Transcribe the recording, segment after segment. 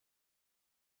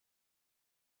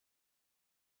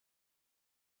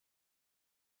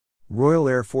Royal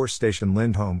Air Force Station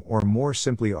Lindholme, or more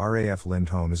simply RAF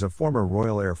Lindholme, is a former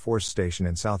Royal Air Force station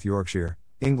in South Yorkshire,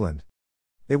 England.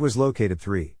 It was located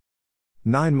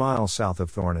 3.9 miles south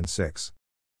of Thorne and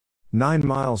 6.9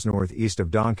 miles northeast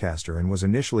of Doncaster and was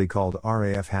initially called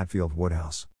RAF Hatfield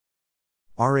Woodhouse.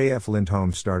 RAF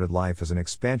Lindholme started life as an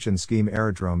expansion scheme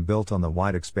aerodrome built on the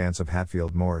wide expanse of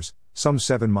Hatfield Moors, some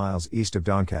 7 miles east of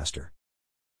Doncaster.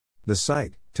 The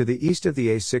site, to the east of the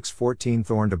A614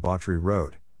 Thorne to Bawtry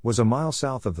Road, was a mile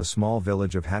south of the small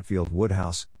village of Hatfield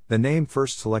Woodhouse, the name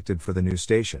first selected for the new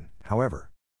station, however.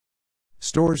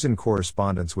 Stores and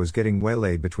correspondence was getting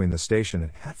waylaid between the station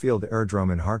and Hatfield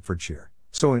Aerodrome in Hertfordshire,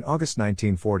 so in August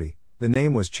 1940, the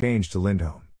name was changed to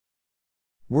Lindholme.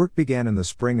 Work began in the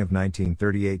spring of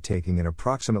 1938, taking in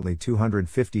approximately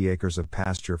 250 acres of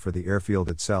pasture for the airfield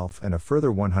itself and a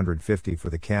further 150 for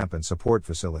the camp and support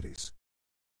facilities.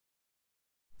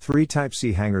 3 Type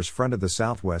C hangars fronted the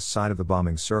southwest side of the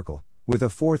bombing circle, with a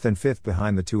 4th and 5th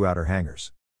behind the 2 outer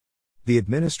hangars. The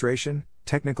administration,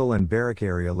 technical and barrack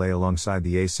area lay alongside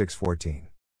the A614.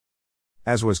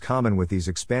 As was common with these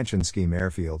expansion scheme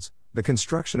airfields, the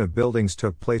construction of buildings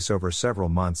took place over several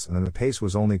months and the pace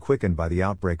was only quickened by the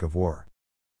outbreak of war.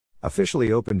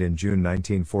 Officially opened in June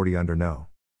 1940 under No.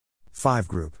 5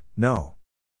 Group, No.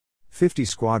 50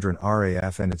 Squadron,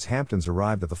 RAF and its Hamptons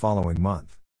arrived the following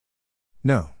month.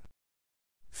 No.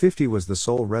 50 was the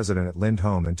sole resident at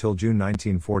Lindholme until June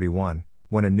 1941,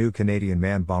 when a new Canadian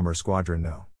manned bomber squadron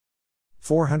No.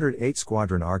 408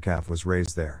 Squadron RCAF was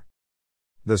raised there.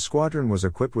 The squadron was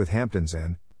equipped with Hamptons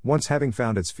and, once having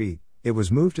found its feet, it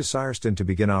was moved to Syrestone to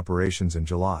begin operations in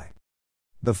July.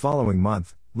 The following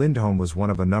month, Lindholme was one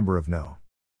of a number of No.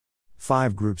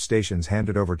 5 Group stations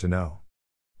handed over to No.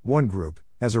 1 Group,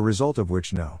 as a result of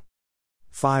which No.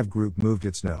 5 Group moved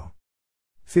its No.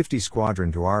 50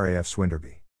 Squadron to RAF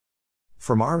Swinderby.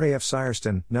 From RAF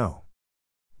Syrestone, No.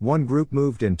 1 Group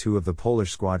moved in 2 of the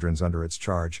Polish squadrons under its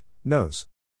charge, Nos.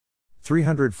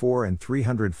 304 and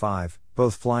 305,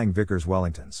 both flying Vickers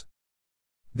Wellingtons.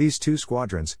 These 2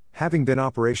 squadrons, having been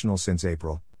operational since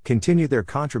April, continued their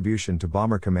contribution to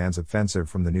Bomber Command's offensive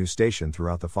from the new station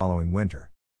throughout the following winter.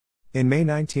 In May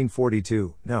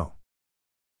 1942, No.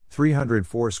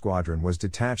 304 Squadron was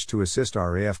detached to assist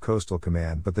RAF Coastal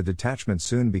Command, but the detachment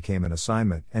soon became an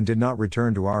assignment and did not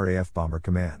return to RAF Bomber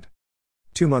Command.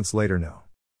 2 months later, No.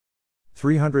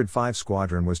 305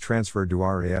 Squadron was transferred to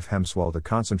RAF Hemswell to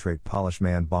concentrate Polish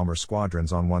manned bomber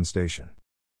squadrons on one station.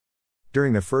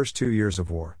 During the first 2 years of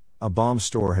war, a bomb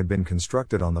store had been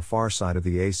constructed on the far side of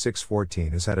the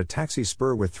A614 as had a taxi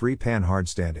spur with 3 pan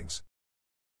hardstandings.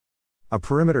 A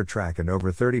perimeter track and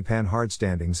over 30 pan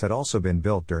hardstandings had also been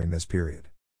built during this period.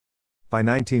 By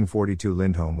 1942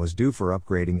 Lindholme was due for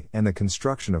upgrading and the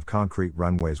construction of concrete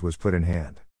runways was put in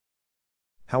hand.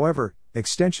 However,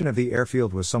 extension of the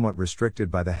airfield was somewhat restricted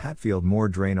by the Hatfield Moor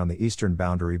drain on the eastern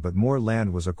boundary, but more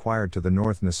land was acquired to the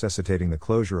north, necessitating the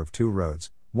closure of 2 roads,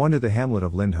 one to the hamlet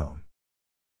of Lindholme.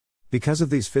 Because of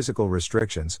these physical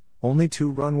restrictions, only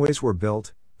 2 runways were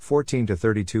built, 14 to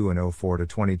 32 and 04 to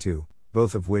 22,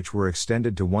 both of which were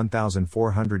extended to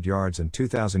 1,400 yards and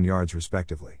 2,000 yards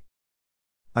respectively.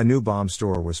 A new bomb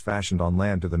store was fashioned on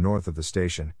land to the north of the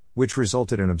station, which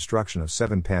resulted in obstruction of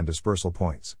 7 pan dispersal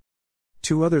points.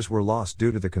 2 others were lost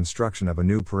due to the construction of a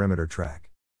new perimeter track.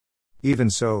 Even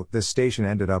so, this station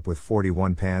ended up with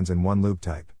 41 pans and 1 loop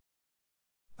type.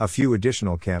 A few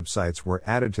additional campsites were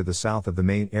added to the south of the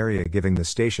main area, giving the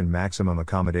station maximum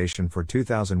accommodation for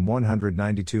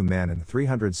 2,192 men and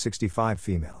 365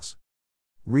 females.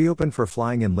 Reopened for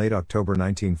flying in late October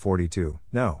 1942,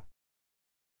 No.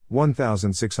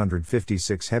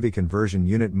 1,656 Heavy Conversion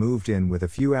Unit moved in with a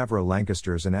few Avro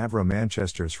Lancasters and Avro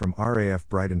Manchesters from RAF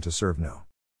Brighton to serve No.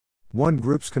 1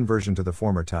 Group's conversion to the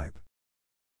former type.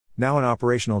 Now an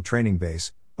operational training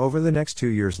base, over the next 2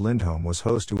 years Lindholme was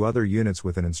host to other units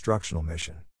with an instructional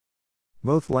mission.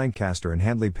 Both Lancaster and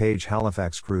Handley Page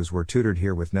Halifax crews were tutored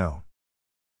here, with No.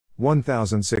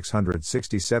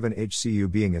 1,667 HCU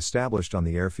being established on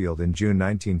the airfield in June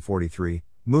 1943,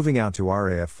 moving out to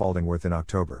RAF Faldingworth in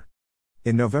October.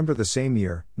 In November the same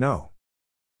year, No.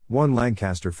 1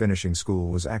 Lancaster Finishing School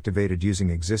was activated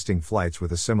using existing flights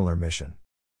with a similar mission.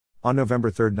 On November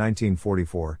 3,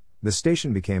 1944, the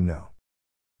station became No.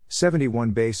 71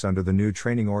 base under the new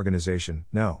training organization,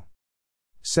 No.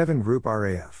 7 Group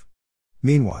RAF.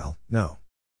 Meanwhile, No.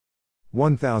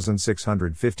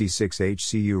 1,656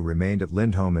 HCU remained at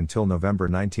Lindholme until November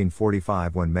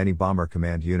 1945, when many Bomber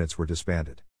Command units were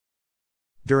disbanded.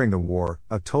 During the war,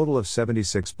 a total of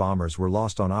 76 bombers were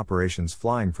lost on operations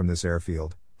flying from this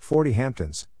airfield, 40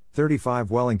 Hamptons, 35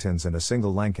 Wellingtons and a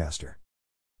single Lancaster.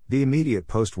 The immediate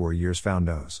post-war years found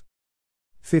Nos.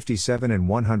 57 and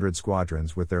 100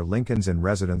 squadrons with their Lincolns in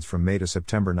residence from May to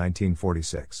September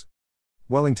 1946.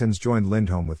 Wellingtons joined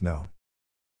Lindholme with No.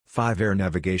 5 Air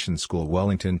Navigation School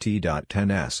Wellington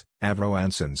T.10s, Avro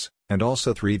Ansons, and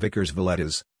also 3 Vickers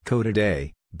Valetas, coded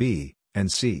A, B,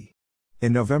 and C.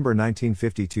 In November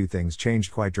 1952 things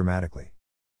changed quite dramatically.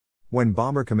 When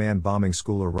Bomber Command Bombing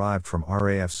School arrived from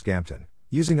RAF Scampton,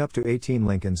 using up to 18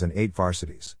 Lincolns and 8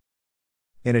 varsities.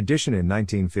 In addition, in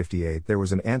 1958 there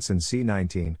was an Anson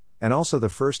C-19, and also the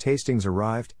first Hastings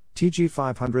arrived, TG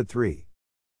 503.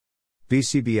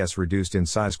 BCBS reduced in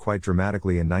size quite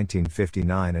dramatically in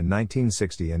 1959 and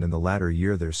 1960, and in the latter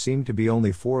year there seemed to be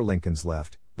only 4 Lincolns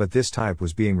left, but this type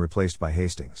was being replaced by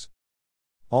Hastings.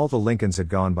 All the Lincolns had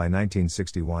gone by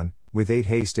 1961, with 8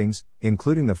 Hastings,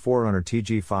 including the Forerunner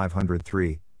TG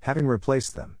 503, having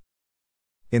replaced them.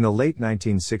 In the late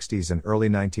 1960s and early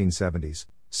 1970s,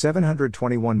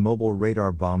 721 Mobile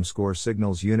Radar Bomb Score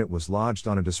Signals Unit was lodged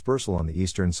on a dispersal on the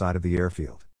eastern side of the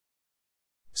airfield.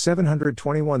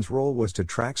 721's role was to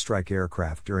track strike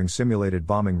aircraft during simulated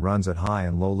bombing runs at high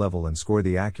and low level and score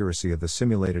the accuracy of the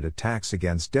simulated attacks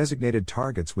against designated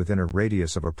targets within a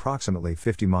radius of approximately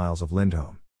 50 miles of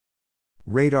Lindholme.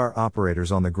 Radar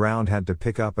operators on the ground had to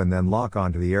pick up and then lock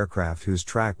onto the aircraft, whose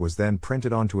track was then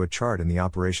printed onto a chart in the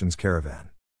operations caravan.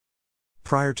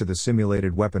 Prior to the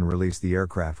simulated weapon release, the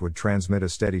aircraft would transmit a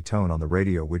steady tone on the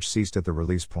radio which ceased at the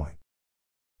release point.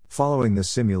 Following the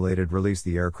simulated release,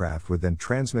 the aircraft would then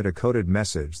transmit a coded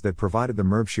message that provided the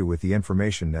MERPSHU with the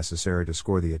information necessary to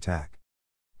score the attack.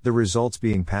 The results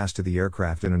being passed to the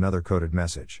aircraft in another coded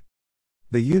message.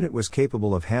 The unit was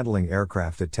capable of handling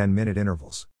aircraft at 10-minute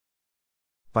intervals.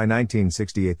 By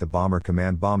 1968 the Bomber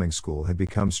Command Bombing School had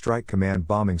become Strike Command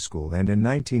Bombing School and in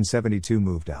 1972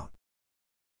 moved out.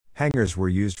 Hangars were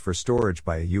used for storage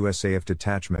by a USAF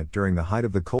detachment during the height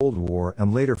of the Cold War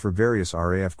and later for various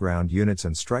RAF ground units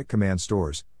and Strike Command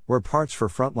stores, where parts for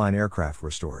frontline aircraft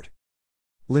were stored.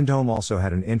 Lindholme also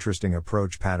had an interesting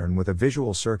approach pattern with a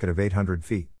visual circuit of 800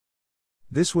 feet.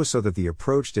 This was so that the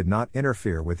approach did not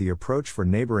interfere with the approach for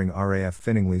neighboring RAF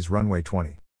Finningley's runway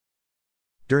 20.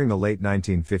 During the late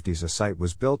 1950s a site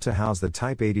was built to house the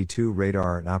Type 82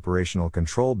 radar and operational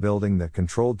control building that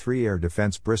controlled 3 air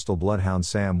defense Bristol Bloodhound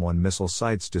SAM-1 missile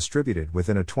sites distributed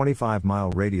within a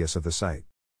 25-mile radius of the site.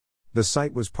 The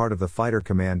site was part of the Fighter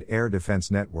Command Air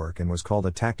Defense Network and was called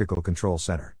a Tactical Control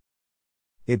Center.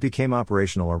 It became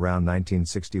operational around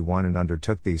 1961 and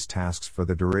undertook these tasks for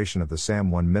the duration of the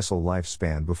SAM-1 missile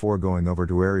lifespan before going over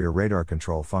to area radar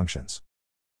control functions.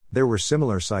 There were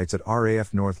similar sites at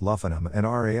RAF North Luffenham and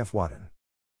RAF Watton.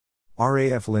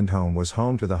 RAF Lindholme was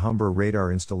home to the Humber radar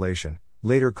installation,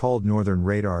 later called Northern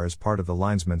Radar, as part of the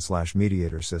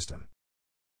linesman/mediator system.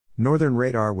 Northern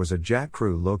Radar was a jack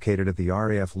crew located at the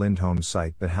RAF Lindholme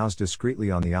site but housed discreetly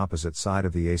on the opposite side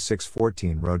of the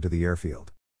A614 road to the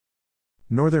airfield.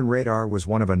 Northern Radar was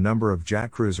one of a number of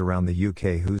jack crews around the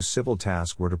UK whose civil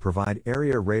tasks were to provide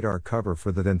area radar cover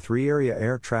for the then 3 area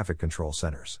air traffic control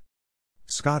centres: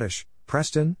 Scottish,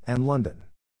 Preston, and London.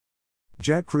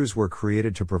 Jet crews were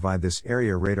created to provide this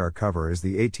area radar cover as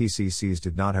the ATCCs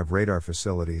did not have radar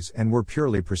facilities and were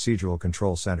purely procedural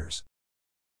control centers.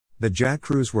 The jet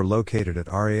crews were located at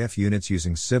RAF units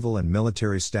using civil and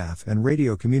military staff and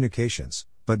radio communications,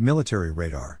 but military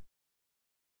radar.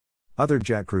 Other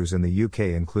jet crews in the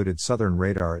UK included Southern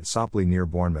Radar at Sopley near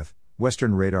Bournemouth,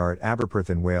 Western Radar at Aberporth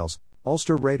in Wales,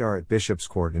 Ulster Radar at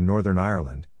Bishopscourt in Northern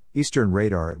Ireland, Eastern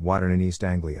Radar at Watton in East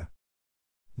Anglia,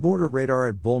 Border Radar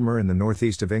at Bulmer in the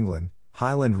northeast of England,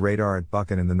 Highland Radar at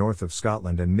Buchan in the north of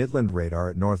Scotland, and Midland Radar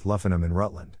at North Luffenham in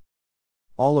Rutland.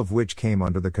 All of which came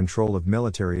under the control of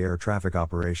military air traffic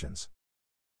operations.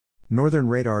 Northern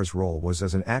Radar's role was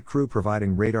as an AT crew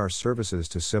providing radar services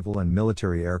to civil and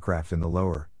military aircraft in the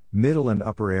lower, middle and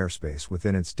upper airspace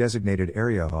within its designated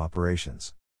area of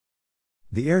operations.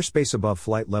 The airspace above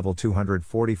flight level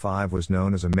 245 was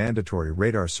known as a mandatory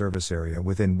radar service area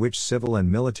within which civil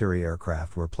and military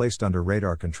aircraft were placed under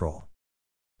radar control.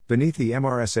 Beneath the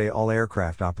MRSA, all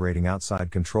aircraft operating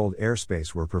outside controlled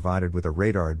airspace were provided with a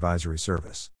radar advisory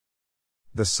service.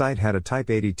 The site had a Type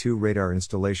 82 radar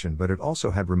installation, but it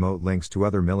also had remote links to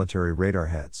other military radar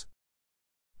heads.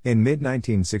 In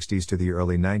mid-1960s to the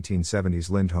early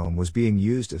 1970s, Lindholme was being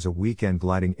used as a weekend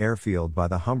gliding airfield by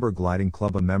the Humber Gliding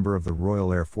Club, a member of the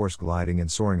Royal Air Force Gliding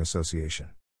and Soaring Association.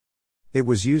 It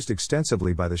was used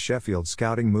extensively by the Sheffield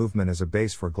Scouting movement as a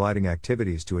base for gliding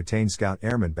activities to attain Scout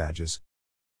Airman badges.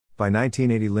 By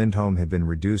 1980, Lindholme had been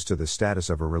reduced to the status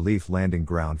of a relief landing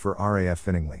ground for RAF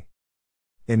Finningley.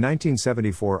 In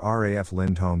 1974, RAF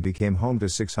Lindholme became home to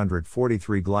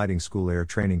 643 Gliding School Air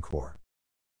Training Corps.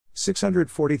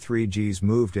 643 Gs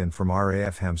moved in from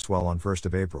RAF Hemswell on 1st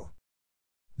of April.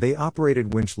 They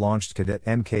operated winch-launched Cadet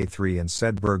Mk3 and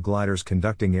Sedberg gliders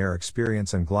conducting air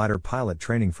experience and glider pilot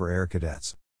training for air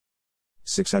cadets.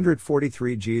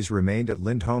 643 Gs remained at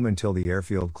Lindholme until the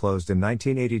airfield closed in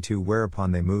 1982,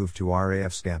 whereupon they moved to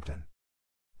RAF Scampton.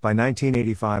 By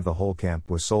 1985 the whole camp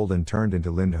was sold and turned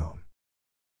into Lindholme.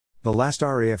 The last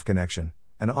RAF connection,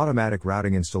 an automatic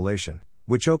routing installation,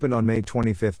 which opened on May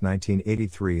 25,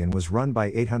 1983 and was run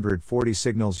by 840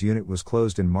 Signals Unit, was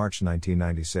closed in March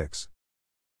 1996.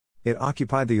 It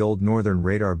occupied the old Northern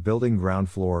Radar Building ground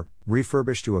floor,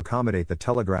 refurbished to accommodate the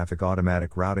telegraphic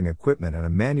automatic routing equipment and a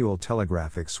manual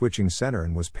telegraphic switching center,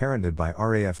 and was parented by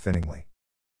RAF Finningley.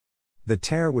 The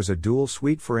TAR was a dual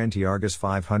suite for NT Argus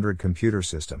 500 computer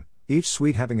system, each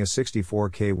suite having a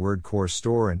 64K word core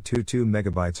store and two 2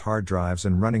 MB hard drives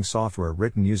and running software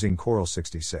written using Coral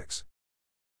 66.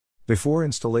 Before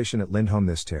installation at Lindholme,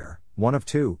 this TAR, one of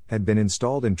two, had been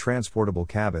installed in transportable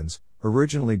cabins,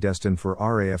 originally destined for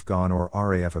RAF Gone or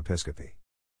RAF Episcopi.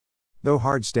 Though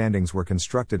hard standings were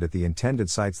constructed at the intended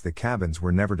sites, the cabins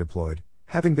were never deployed,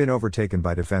 having been overtaken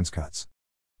by defense cuts.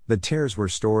 The TARs were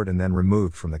stored and then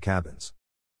removed from the cabins.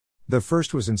 The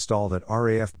first was installed at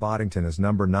RAF Boddington as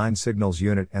No. 9 Signals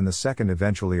Unit, and the second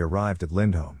eventually arrived at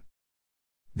Lindholme.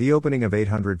 The opening of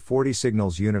 840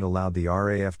 Signals Unit allowed the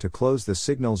RAF to close the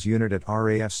Signals Unit at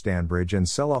RAF Stanbridge and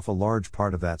sell off a large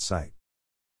part of that site.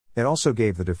 It also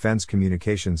gave the Defense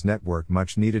Communications Network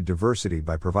much needed diversity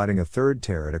by providing a third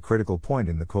TAR at a critical point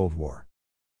in the Cold War.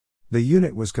 The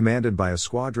unit was commanded by a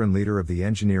squadron leader of the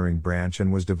engineering branch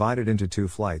and was divided into two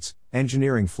flights,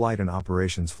 engineering flight and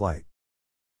operations flight.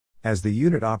 As the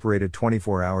unit operated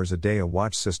 24 hours a day, a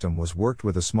watch system was worked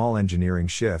with a small engineering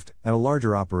shift and a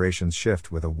larger operations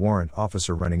shift with a warrant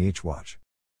officer running each watch.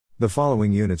 The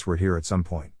following units were here at some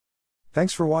point.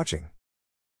 Thanks for watching.